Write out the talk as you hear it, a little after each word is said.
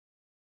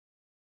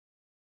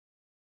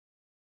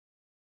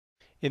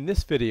In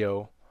this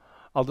video,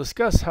 I'll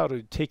discuss how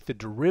to take the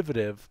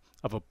derivative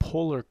of a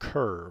polar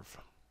curve.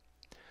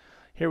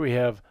 Here we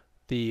have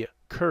the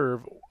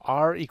curve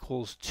r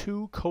equals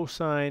 2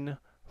 cosine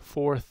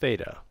 4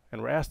 theta,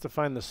 and we're asked to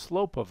find the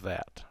slope of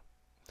that.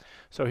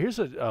 So here's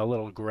a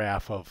little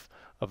graph of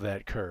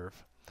that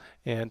curve.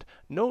 And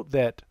note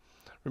that,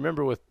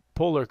 remember with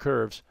polar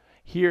curves,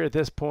 here at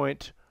this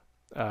point,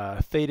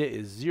 theta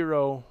is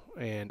 0,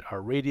 and our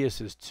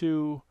radius is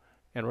 2,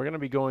 and we're going to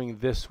be going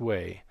this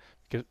way.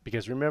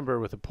 Because remember,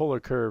 with a polar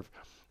curve,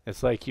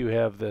 it's like you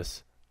have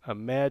this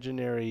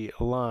imaginary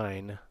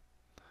line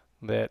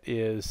that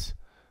is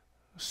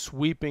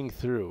sweeping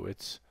through.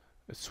 It's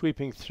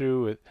sweeping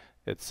through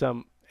at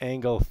some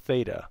angle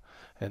theta.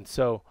 And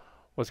so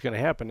what's going to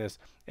happen is,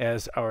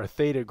 as our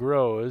theta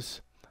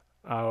grows,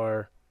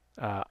 our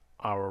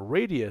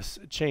radius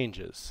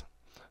changes.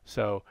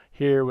 So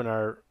here, when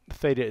our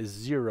theta is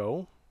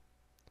 0,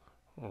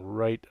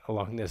 right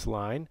along this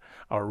line,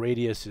 our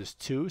radius is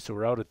 2, so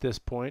we're out at this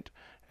point,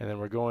 and then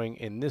we're going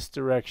in this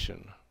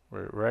direction.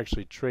 We're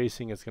actually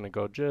tracing. It's going to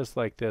go just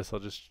like this. I'll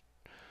just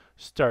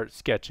start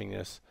sketching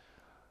this,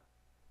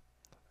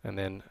 and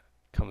then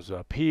comes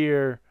up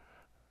here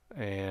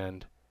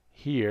and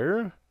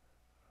here.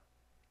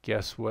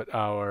 Guess what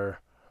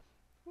our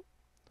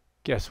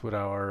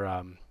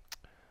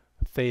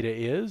theta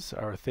is?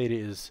 Our theta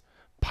is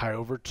pi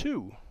over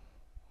 2,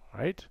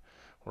 right?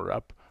 We're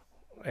up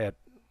at,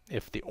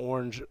 if the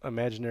orange,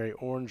 imaginary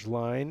orange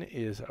line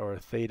is our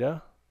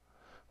theta,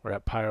 we're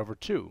at pi over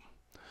 2.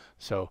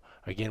 So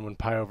again,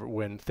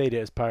 when theta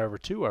is pi over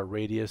 2, our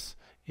radius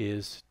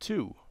is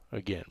 2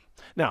 again.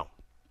 Now,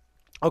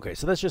 okay,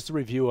 so that's just a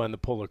review on the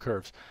polar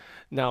curves.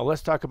 Now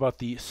let's talk about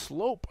the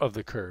slope of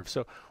the curve.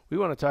 So we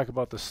want to talk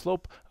about the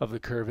slope of the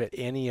curve at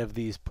any of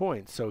these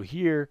points. So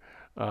here,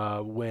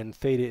 when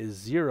theta is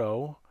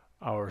 0,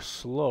 our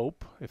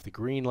slope, if the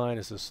green line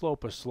is a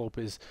slope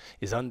is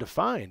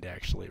undefined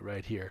actually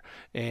right here.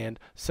 And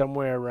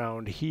somewhere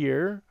around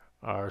here,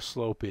 our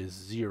slope is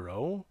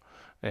 0.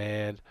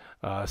 And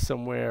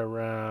somewhere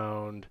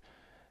around,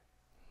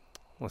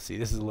 let's see,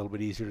 this is a little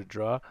bit easier to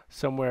draw.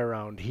 Somewhere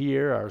around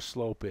here, our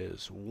slope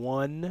is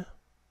 1.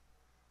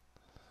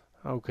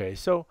 Okay,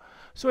 so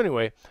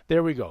anyway,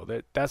 there we go.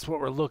 That's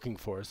what we're looking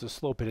for, is the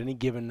slope at any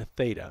given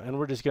theta. And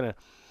we're just going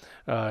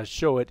to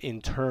show it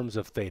in terms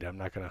of theta. I'm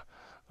not going to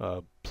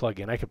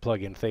plug in. I could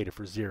plug in theta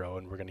for 0,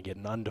 and we're going to get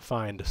an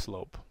undefined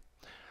slope.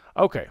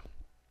 Okay,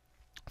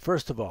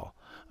 first of all,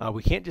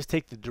 we can't just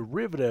take the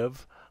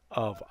derivative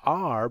of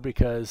r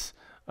because,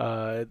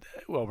 well,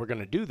 we're going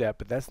to do that,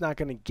 but that's not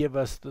going to give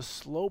us the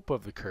slope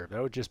of the curve.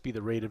 That would just be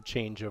the rate of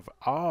change of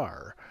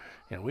r,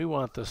 and we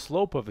want the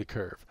slope of the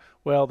curve.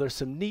 Well, there's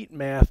some neat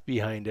math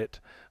behind it,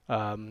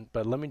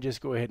 but let me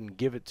just go ahead and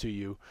give it to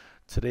you.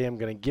 Today I'm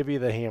going to give you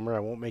the hammer. I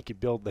won't make you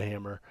build the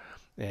hammer.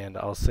 And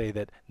I'll say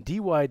that dy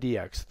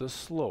dx, the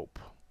slope,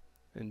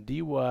 and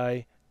dy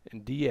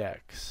and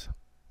dx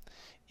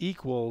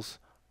equals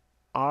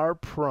r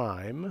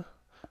prime.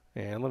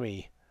 And let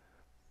me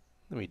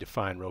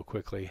define real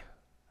quickly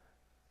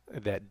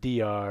that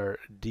dr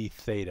d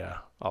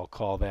theta. I'll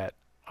call that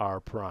r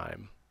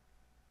prime.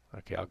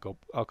 Okay,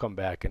 I'll come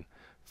back and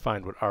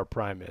find what r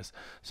prime is.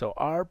 So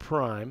r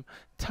prime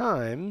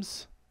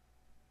times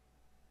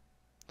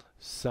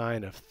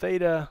sine of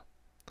theta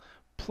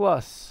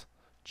plus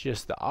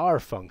just the r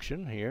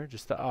function here,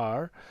 just the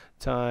r,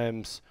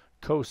 times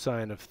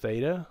cosine of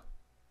theta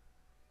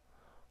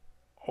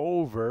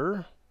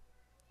over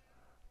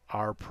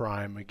r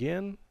prime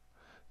again,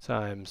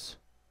 times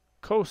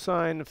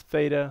cosine of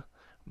theta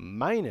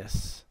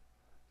minus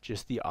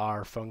just the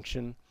r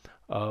function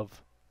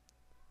of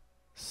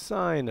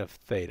sine of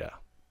theta.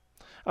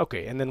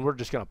 Okay, and then we're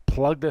just going to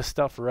plug this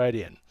stuff right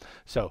in.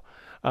 So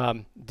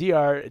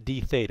dr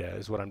d theta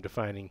is what I'm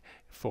defining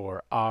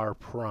for r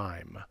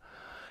prime.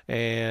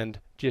 And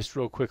just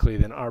real quickly,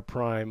 then r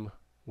prime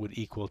would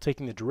equal,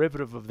 taking the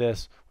derivative of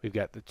this, we've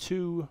got the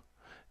 2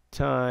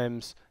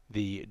 times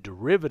the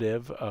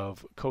derivative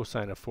of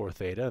cosine of 4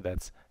 theta,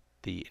 that's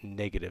the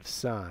negative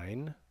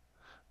sine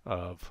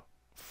of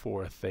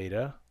 4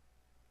 theta,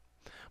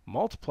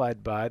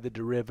 multiplied by the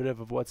derivative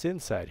of what's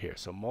inside here.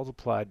 So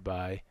multiplied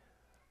by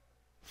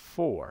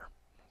 4.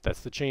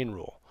 That's the chain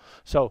rule.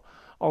 So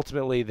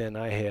ultimately then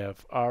I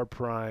have r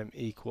prime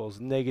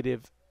equals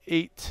negative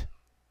 8,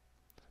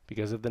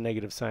 because of the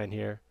negative sign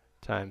here,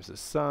 times the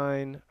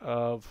sine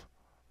of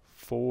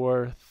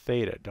 4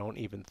 theta. Don't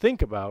even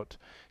think about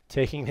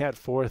taking that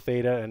 4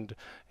 theta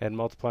and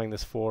multiplying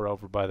this 4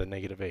 over by the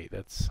negative 8.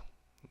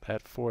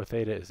 That 4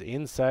 theta is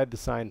inside the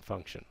sine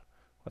function.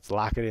 Let's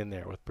lock it in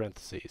there with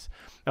parentheses.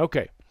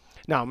 Okay,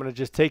 now I'm going to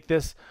just take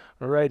this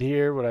right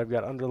here, what I've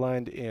got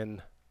underlined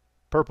in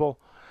purple,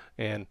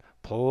 and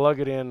plug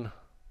it in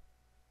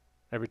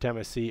every time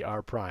I see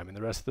r prime. And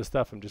the rest of the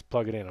stuff I'm just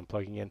plugging in. I'm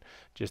plugging in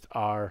just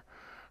r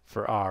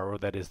for r, or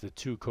that is the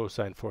 2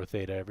 cosine 4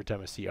 theta every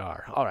time I see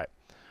r. All right,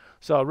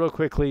 so real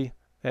quickly,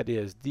 that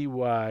is dy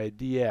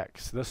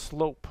dx, the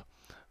slope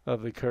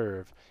of the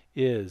curve,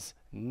 is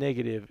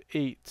negative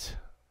 8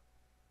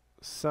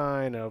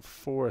 sine of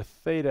 4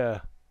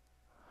 theta,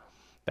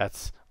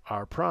 that's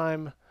r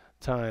prime,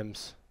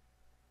 times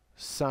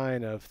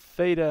sine of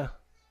theta,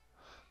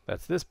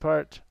 that's this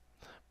part,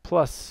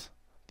 plus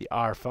the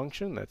r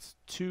function, that's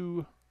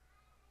 2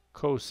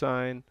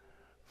 cosine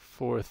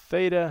 4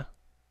 theta,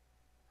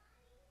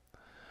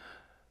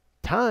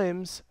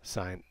 times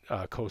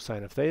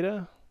cosine of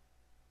theta.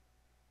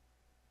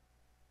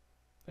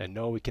 And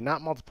no, we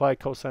cannot multiply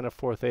cosine of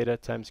 4 theta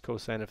times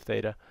cosine of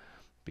theta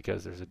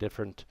because there's a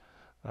different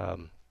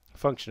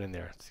function in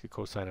there. It's the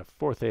cosine of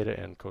 4 theta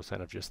and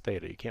cosine of just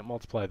theta. You can't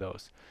multiply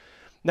those.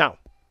 Now,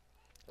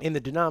 in the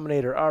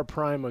denominator, r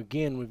prime,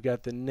 again, we've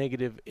got the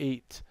negative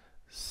 8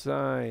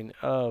 sine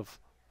of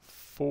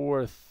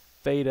 4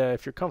 theta.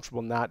 If you're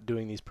comfortable not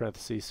doing these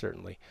parentheses,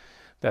 certainly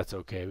that's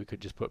okay. We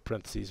could just put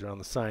parentheses around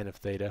the sine of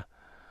theta.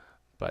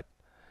 But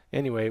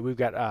anyway, we've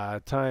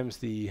got times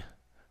the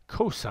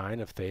cosine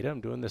of theta.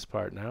 I'm doing this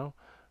part now.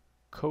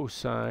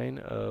 Cosine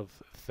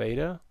of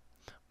theta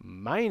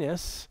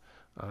minus,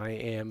 I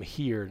am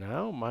here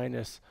now,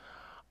 minus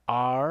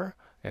r,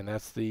 and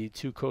that's the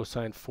 2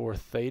 cosine 4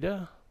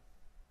 theta.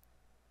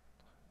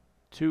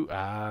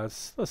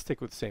 Let's stick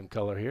with the same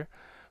color here.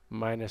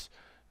 Minus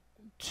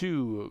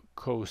 2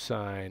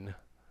 cosine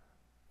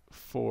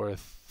 4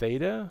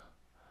 theta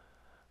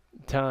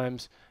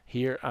times,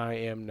 here I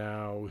am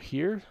now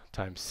here,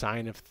 times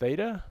sine of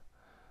theta.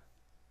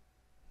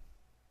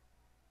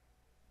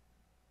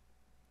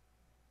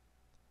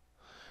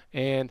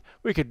 And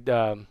we could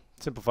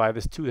simplify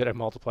this 2 that I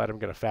multiplied. I'm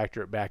going to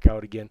factor it back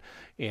out again.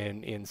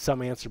 In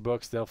some answer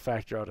books, they'll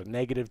factor out a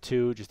negative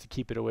 2 just to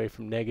keep it away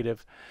from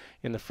negative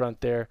in the front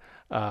there.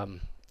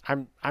 I'm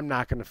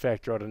not going to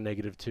factor out a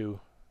negative 2.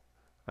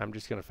 I'm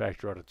just going to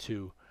factor out a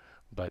 2.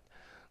 But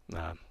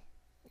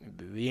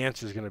the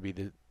answer is going to be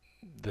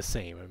the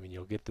same. I mean,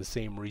 you'll get the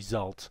same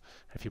result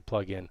if you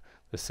plug in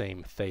the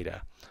same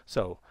theta.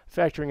 So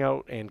factoring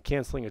out and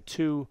canceling a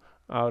 2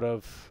 out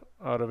of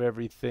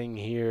everything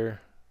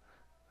here.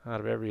 Out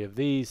of every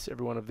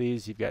one of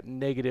these, you've got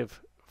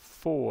negative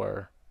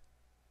 4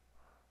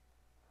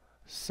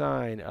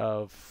 sine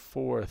of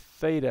 4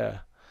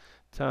 theta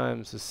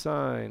times the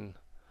sine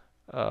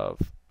of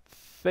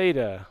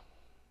theta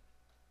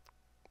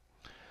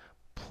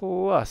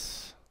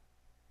plus,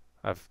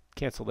 I've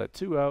canceled that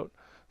 2 out,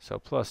 so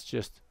plus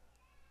just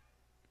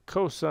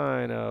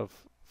cosine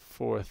of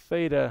 4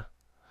 theta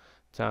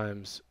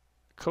times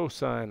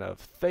cosine of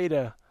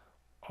theta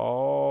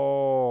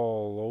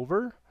all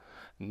over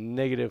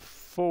negative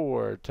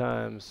 4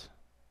 times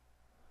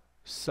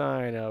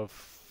sine of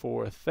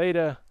 4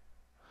 theta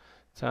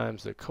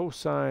times the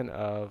cosine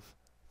of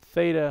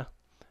theta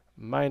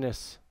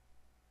minus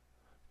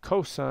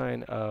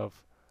cosine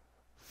of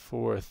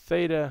 4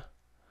 theta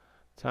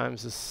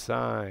times the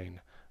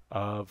sine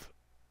of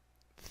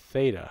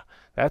theta.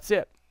 That's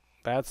it.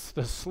 That's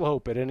the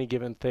slope at any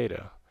given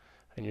theta.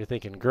 And you're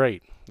thinking,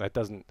 great, that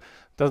doesn't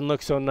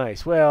look so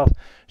nice. Well,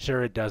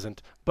 sure it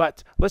doesn't.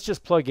 But let's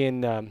just plug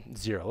in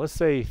 0. Let's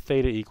say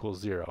theta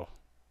equals 0.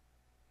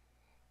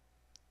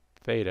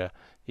 Theta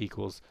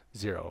equals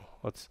 0.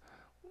 Let's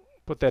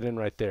put that in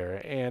right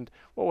there. And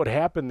what would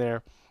happen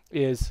there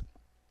is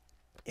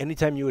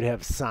anytime you would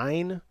have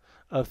sine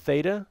of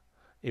theta,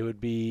 it would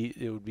be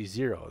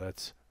 0.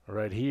 That's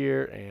right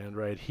here and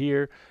right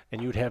here.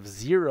 And you would have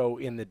 0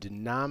 in the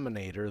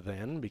denominator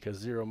then, because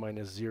 0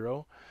 minus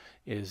 0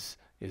 is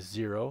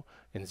 0,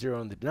 and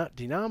 0 in the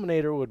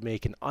denominator would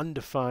make an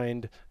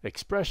undefined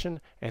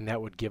expression, and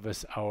that would give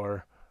us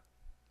our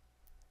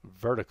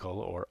vertical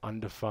or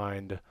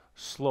undefined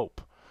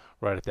slope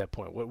right at that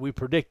point, what we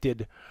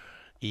predicted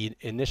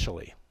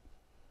initially.